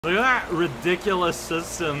Look at that ridiculous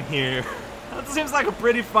system here. That seems like a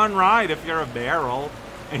pretty fun ride if you're a barrel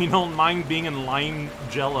and you don't mind being in lime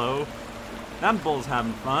jello. That bull's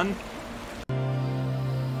having fun.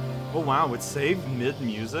 Oh wow, it saved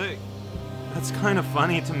mid-music? That's kind of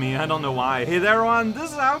funny to me, I don't know why. Hey there everyone,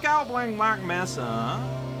 this is Alcal playing Black Mesa.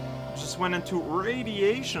 Just went into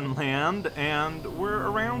radiation land and we're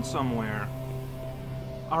around somewhere.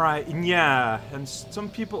 Alright, yeah, and some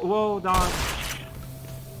people, whoa dog.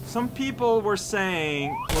 Some people were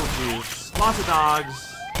saying, oh jeez, lots of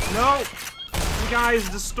dogs. No, you guys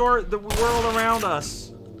distort the world around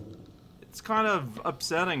us. It's kind of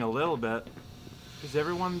upsetting a little bit. Is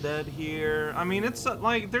everyone dead here? I mean, it's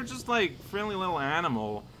like, they're just like friendly little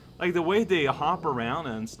animal. Like the way they hop around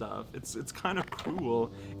and stuff. It's kind of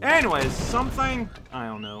cool. Anyways, something, I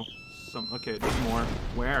don't know. Okay, there's more.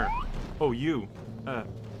 Where? Oh, you. Where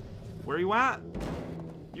are you at?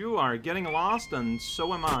 You are getting lost, and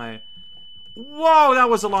so am I. Whoa, that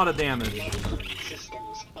was a lot of damage.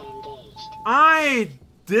 I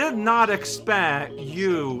did not expect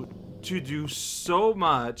you to do so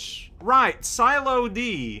much. Right, Silo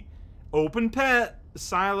D. Open pit,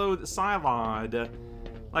 Silod.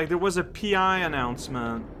 Like, there was a PI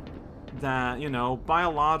announcement that, you know,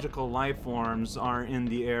 biological life forms are in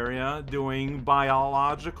the area doing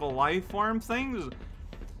biological life form things.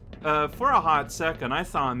 For a hot second, I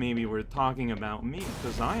thought maybe we're talking about me,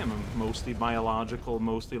 because I am a mostly biological,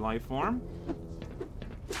 mostly life form.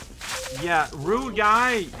 Yeah, rude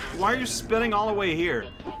guy, why are you spitting all the way here?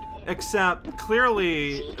 Except,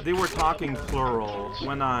 clearly, they were talking plural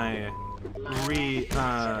when I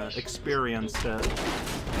experienced it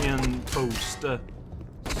in post.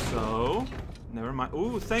 So, never mind.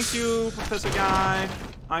 Ooh, thank you, Professor Guy.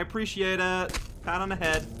 I appreciate it. Pat on the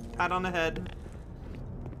head. Pat on the head.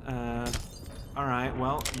 Alright,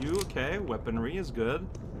 well, you okay? Weaponry is good.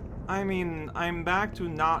 I mean, I'm back to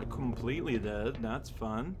not completely dead. That's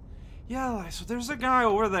fun. Yeah, so there's a guy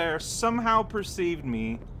over there, somehow perceived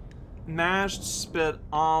me, managed to spit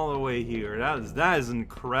all the way here. That is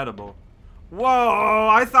incredible. Whoa,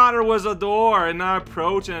 I thought there was a door, and now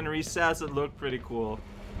approach and recess, it looked pretty cool.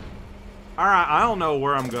 Alright, I don't know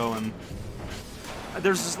where I'm going.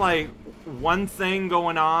 There's just like one thing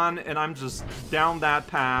going on, and I'm just down that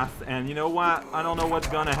path, and you know what? I don't know what's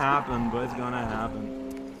gonna happen, but it's gonna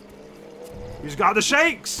happen. He's got the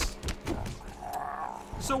shakes!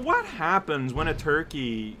 So what happens when a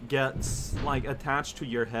turkey gets, like, attached to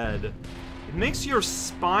your head? It makes your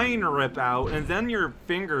spine rip out, and then your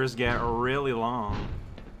fingers get really long.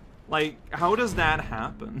 Like, how does that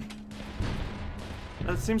happen?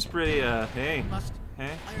 That seems pretty, hey.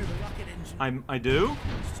 Hey? I do?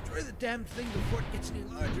 Destroy the damn thing before it gets any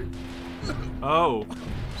larger. Oh,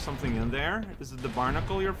 something in there? Is it the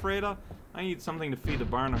barnacle you're afraid of? I need something to feed the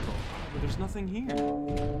barnacle. But there's nothing here.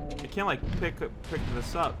 I can't like pick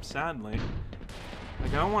this up, sadly.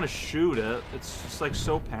 Like I don't want to shoot it. It's just like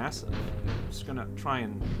so passive. I'm just gonna try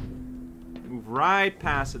and move right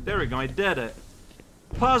past it. There we go, I did it.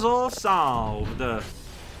 Puzzle solved.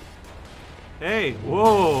 Hey,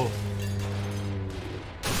 whoa.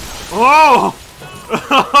 Oh!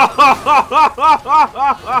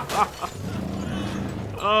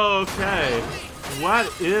 Okay.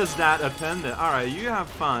 What is that appendage? Alright, you have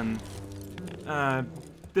fun.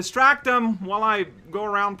 Distract them while I go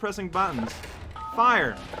around pressing buttons.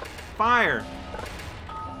 Fire! Fire!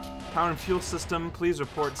 Power and fuel system, please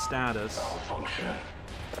report status.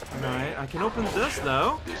 Alright, I can open this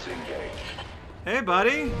though. Hey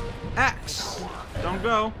buddy! X! Don't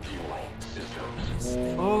go.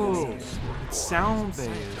 Oh, it's sound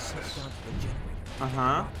based.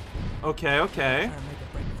 Uh-huh. Okay, okay.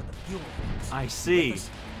 I see.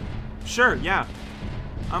 Sure, yeah.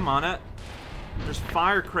 I'm on it. There's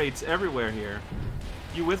fire crates everywhere here.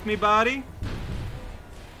 You with me, buddy?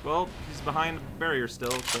 Well, he's behind the barrier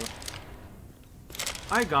still, so.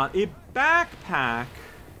 I got a backpack.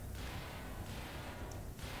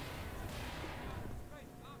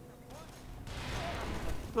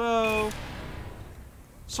 Hello.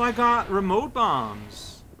 So I got remote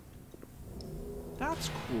bombs. That's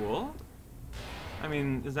cool. I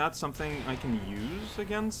mean, is that something I can use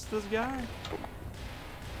against this guy? I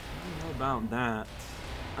don't know about that.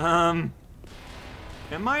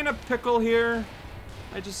 Am I in a pickle here?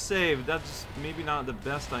 I just saved. That's maybe not the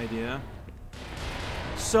best idea.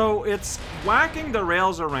 So it's whacking the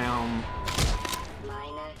rails around.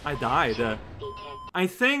 I died. I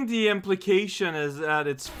think the implication is that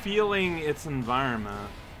it's feeling its environment.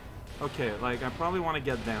 Okay, like, I probably want to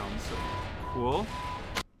get down, so... Cool.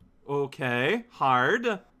 Okay,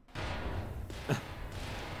 hard.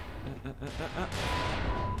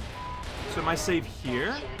 So my save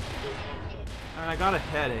here? And I got a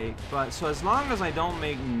headache, but so as long as I don't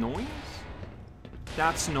make noise?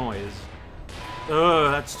 That's noise.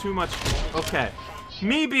 Ugh, that's too much. Okay.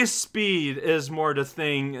 Maybe speed is more the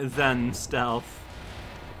thing than stealth.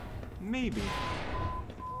 Maybe.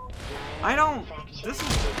 I don't... This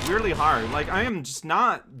is really hard. Like, I am just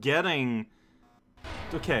not getting...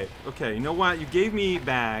 Okay, okay, you know what? You gave me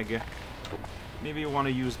bag. Maybe you want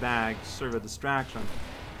to use bag to serve a distraction.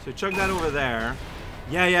 So chug that over there.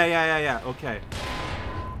 Yeah, okay.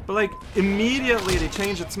 But like, immediately they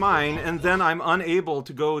change its mind, and then I'm unable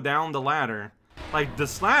to go down the ladder. Like,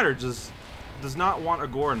 this ladder just does not want a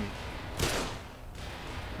Gordon.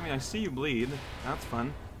 I mean, I see you bleed. That's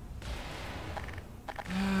fun.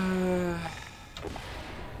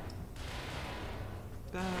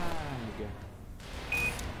 Bag.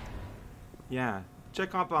 Yeah,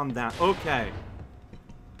 check up on that. Okay.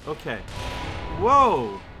 Okay.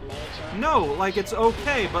 Whoa! No, like it's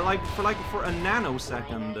okay, but like for a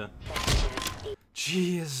nanosecond.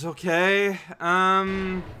 Jeez, okay.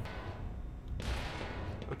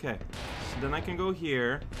 Okay. So then I can go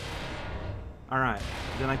here. Alright.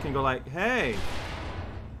 Then I can go like, hey!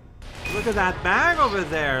 Look at that bag over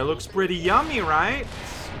there. Looks pretty yummy, right?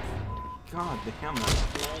 God damn it.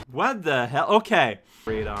 What the hell? Okay.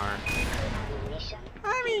 Radar.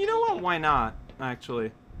 I mean, you know what? Why not,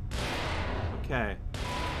 actually? Okay.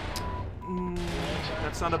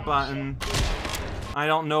 That's not a button. I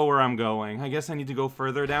don't know where I'm going. I guess I need to go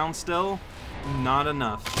further down still. Not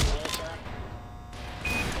enough.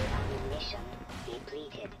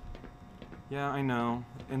 Yeah, I know.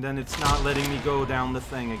 And then it's not letting me go down the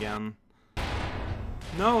thing again.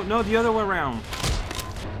 No, no, the other way around.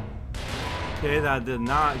 Okay, that did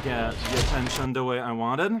not get the attention the way I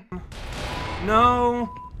wanted.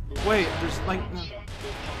 No! Wait, there's like...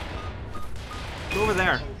 Go over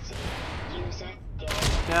there.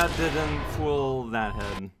 That didn't fool that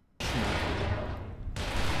head.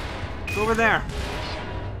 Go over there.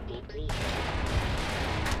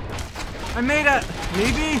 I made it!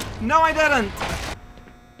 Maybe? No, I didn't!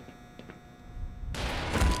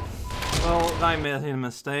 Well, I made a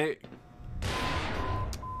mistake.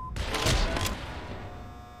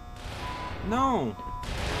 No!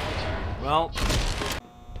 Well...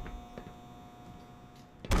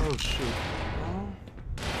 Oh, shoot. Well...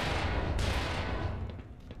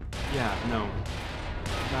 Yeah, no.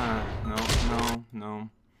 No.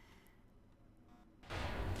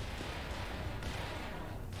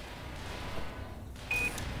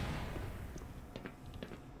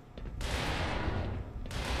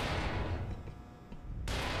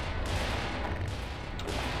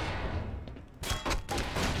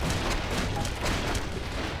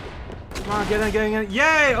 Come on, get in.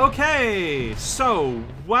 Yay! Okay! So,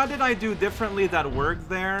 what did I do differently that worked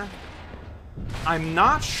there? I'm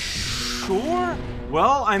not sure.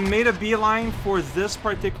 Well, I made a beeline for this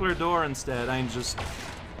particular door instead. I just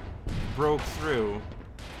broke through.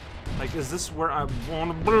 Like, is this where I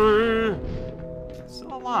wanna be?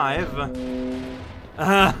 Still alive.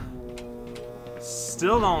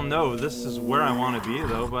 Still don't know this is where I want to be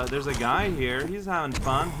though, but there's a guy here. He's having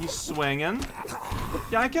fun. He's swinging.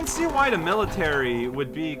 Yeah, I can see why the military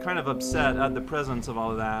would be kind of upset at the presence of all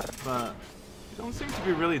of that, but they don't seem to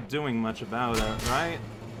be really doing much about it, right?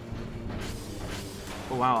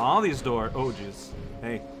 Oh wow, all these doors. Oh jeez.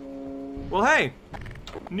 Hey. Well, hey!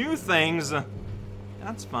 New things!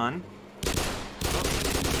 That's fun.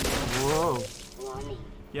 Oh. Whoa.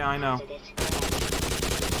 Yeah, I know.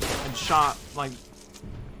 And shot, like...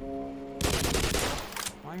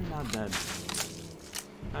 Why are you not dead?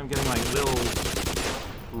 I'm getting, like, little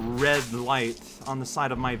red light on the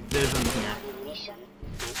side of my vision here.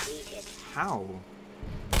 How?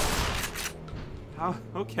 How?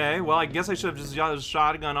 Okay, well, I guess I should have just got a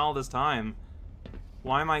shotgun all this time.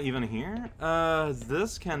 Why am I even here?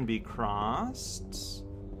 This can be crossed.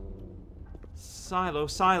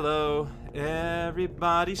 Silo.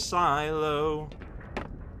 Everybody silo.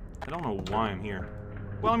 I don't know why I'm here.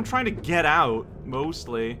 Well, I'm trying to get out,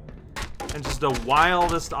 mostly. And just the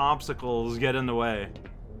wildest obstacles get in the way.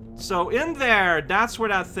 So, in there, that's where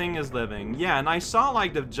that thing is living. Yeah, and I saw,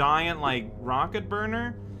 like, the giant, like, rocket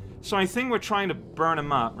burner. So I think we're trying to burn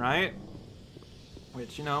him up, right?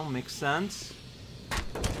 Which, you know, makes sense.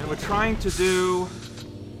 And we're trying to do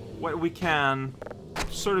what we can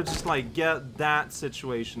to sort of just, like, get that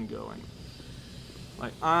situation going.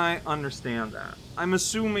 Like, I understand that. I'm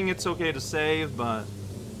assuming it's okay to save, but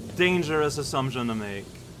dangerous assumption to make.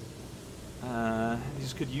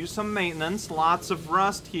 These could use some maintenance. Lots of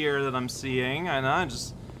rust here that I'm seeing. I know,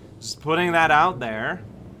 just putting that out there.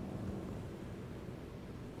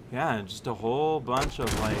 Yeah, just a whole bunch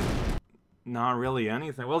of, like, not really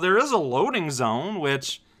anything. Well, there is a loading zone,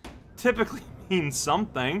 which typically means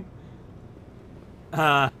something.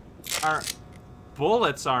 Our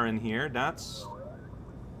bullets are in here. That's...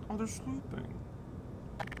 Oh, they're sleeping.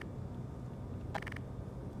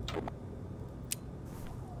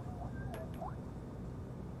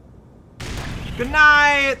 Good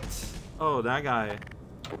night! Oh, that guy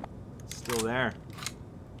is still there.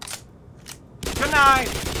 Good night!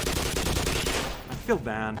 I feel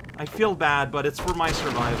bad. I feel bad, but it's for my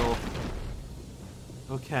survival.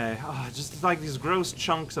 Okay, just like these gross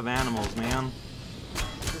chunks of animals, man.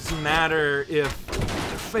 Doesn't matter if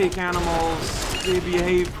they're fake animals, they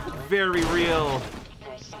behave very real.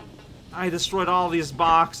 I destroyed all these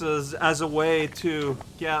boxes as a way to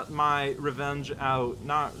get my revenge out.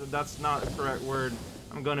 That's not the correct word.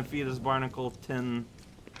 I'm gonna feed this barnacle tin.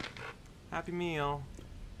 Happy meal.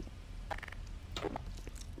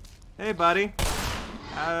 Hey, buddy.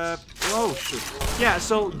 Oh shoot. Yeah,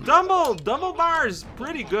 so double bar is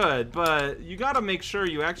pretty good, but you gotta make sure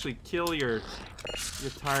you actually kill your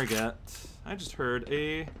target. I just heard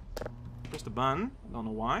pressed a button. Don't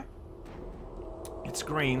know why. It's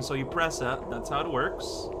green, so you press it. That's how it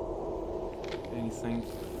works. Anything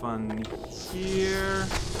fun here?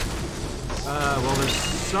 Well, there's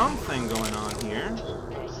something going on here.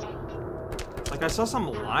 Like, I saw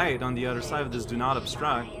some light on the other side of this do not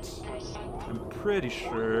obstruct. I'm pretty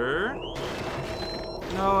sure.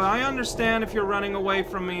 No, I understand if you're running away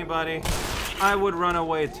from me, buddy. I would run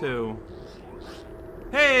away too.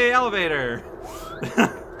 Hey, elevator!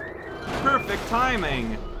 Perfect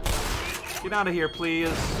timing. Get out of here, please.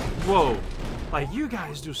 Whoa. Like, you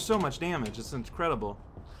guys do so much damage. It's incredible.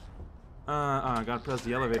 I gotta press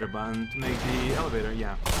the elevator button to make the elevator.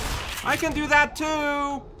 Yeah. I can do that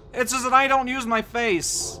too! It's just that I don't use my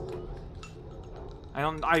face.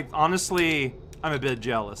 Honestly, I'm a bit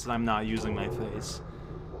jealous that I'm not using my face.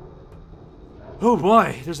 Oh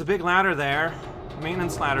boy, there's a big ladder there.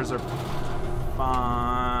 Maintenance ladders are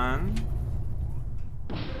fun.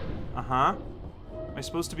 Uh-huh. Am I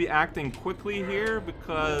supposed to be acting quickly here?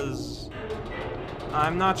 Because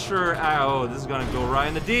I'm not sure. Oh, this is gonna go right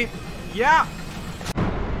in the deep. Yeah!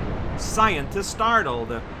 Scientist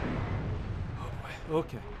startled. Oh boy.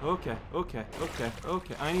 Okay.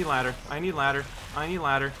 I need ladder. I need ladder.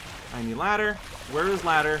 Where is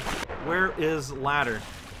ladder? Where is ladder?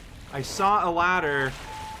 I saw a ladder.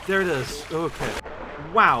 There it is. Okay.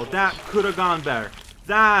 Wow, that could have gone better.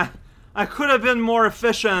 I could have been more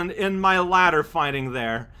efficient in my ladder fighting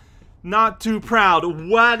there. Not too proud.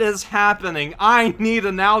 What is happening? I need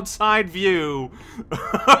an outside view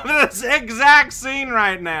of this exact scene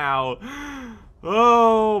right now.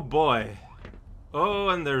 Oh boy. Oh,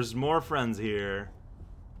 and there's more friends here.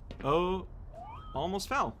 Oh, almost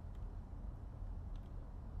fell.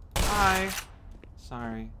 Hi.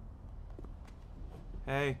 Sorry.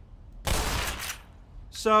 Hey.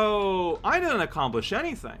 So, I didn't accomplish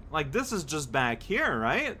anything. Like, this is just back here,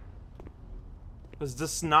 right? Was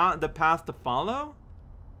this not the path to follow?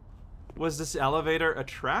 Was this elevator a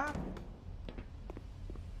trap?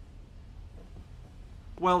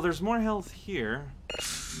 Well, there's more health here.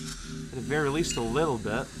 At the very least, a little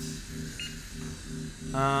bit.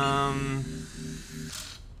 I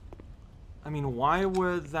mean, why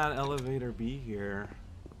would that elevator be here?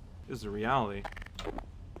 Is the reality.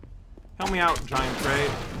 Help me out, giant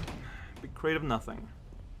crate. Big crate of nothing.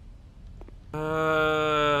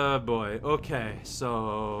 Boy. Okay,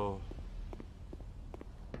 so...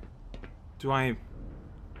 Do I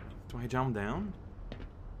jump down?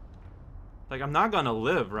 Like, I'm not gonna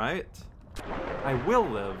live, right? I will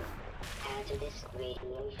live.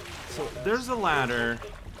 So, there's a ladder.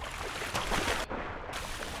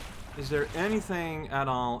 Is there anything at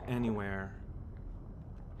all anywhere?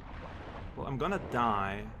 Well, I'm gonna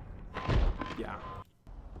die. Yeah.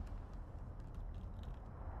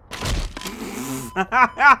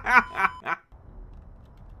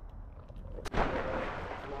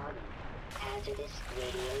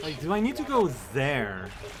 Like, do I need to go there?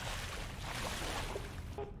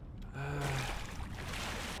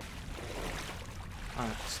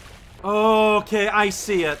 Okay, I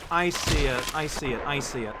see it. I see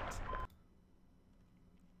it.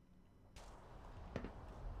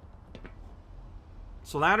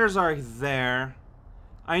 So ladders are there.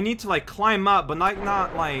 I need to like climb up, but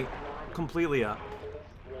not like completely up.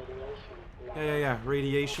 Yeah.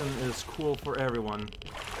 Radiation is cool for everyone.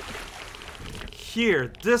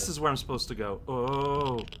 Here, this is where I'm supposed to go.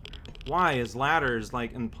 Oh, why is ladders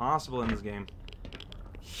like impossible in this game?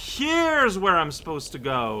 Here's where I'm supposed to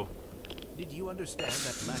go. Did you understand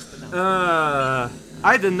that last announcement?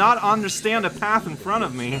 I did not understand the path in front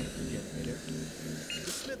of me. Generator.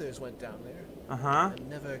 The Smithers went down there. Uh-huh. And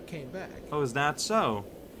never came back. Oh, is that so?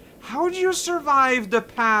 How'd you survive the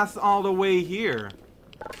path all the way here?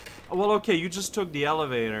 Oh, well, okay, you just took the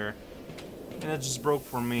elevator. And it just broke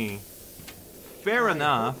for me. Fair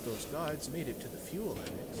enough. Hope those guards made it to the fuel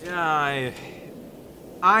annex. Yeah,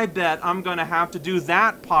 I bet I'm gonna have to do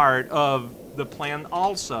that part of the plan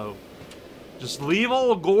also. Just leave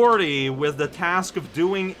old Gordy with the task of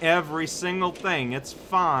doing every single thing. It's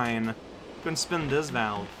fine. Can spin this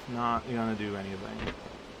valve. Not gonna do anything.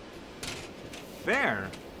 Fair.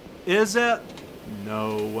 Is it?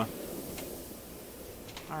 No.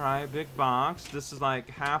 Alright, big box. This is like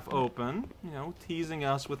half open. You know, teasing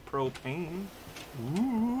us with propane.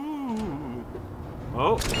 Ooh.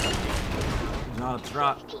 Oh. No, it's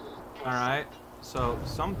dropped. Alright. So,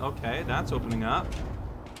 okay, that's opening up.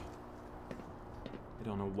 I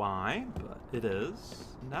don't know why, but it is.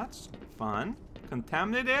 That's fun.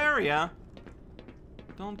 Contaminated area.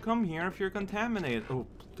 Don't come here if you're contaminated. Oh,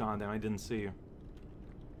 goddamn, I didn't see you.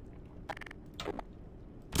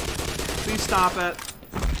 Please stop it.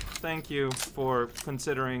 Thank you for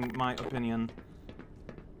considering my opinion.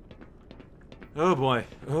 Oh boy.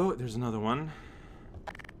 Oh, there's another one.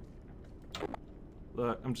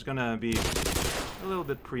 Look, I'm just gonna be a little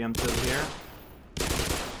bit preemptive here.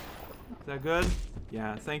 Is that good?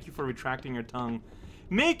 Yeah, thank you for retracting your tongue.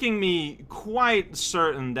 Making me quite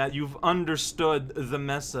certain that you've understood the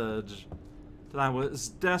message that I was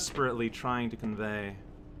desperately trying to convey.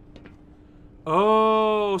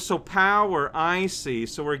 Oh, so power, I see.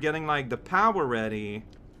 So we're getting, like, the power ready.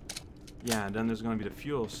 Yeah, and then there's gonna be the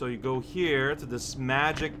fuel. So you go here to this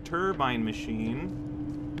magic turbine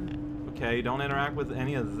machine. Okay, don't interact with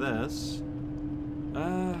any of this.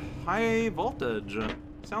 High voltage.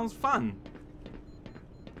 Sounds fun.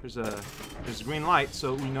 There's a green light,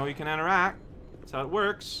 so we know you can interact. That's how it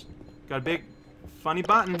works. Got a big, funny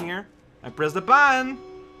button here. I press the button.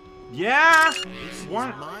 Yeah! This is Warn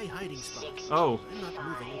my hiding spot. Oh. I'm not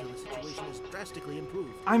moving until the situation is drastically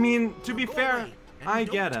improved. I mean, to Now be go fair, away, and I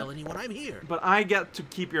don't get tell it. anyone I'm here. But I get to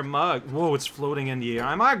keep your mug. Whoa, it's floating in the air.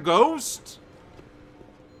 Am I a ghost?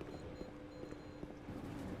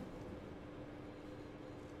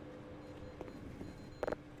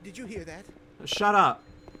 Did you hear that? Shut up.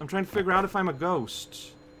 I'm trying to figure out if I'm a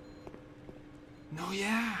ghost. No,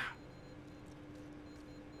 yeah.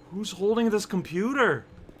 Who's holding this computer?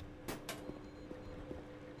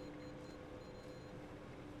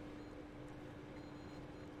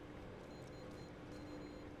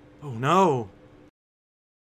 Oh no.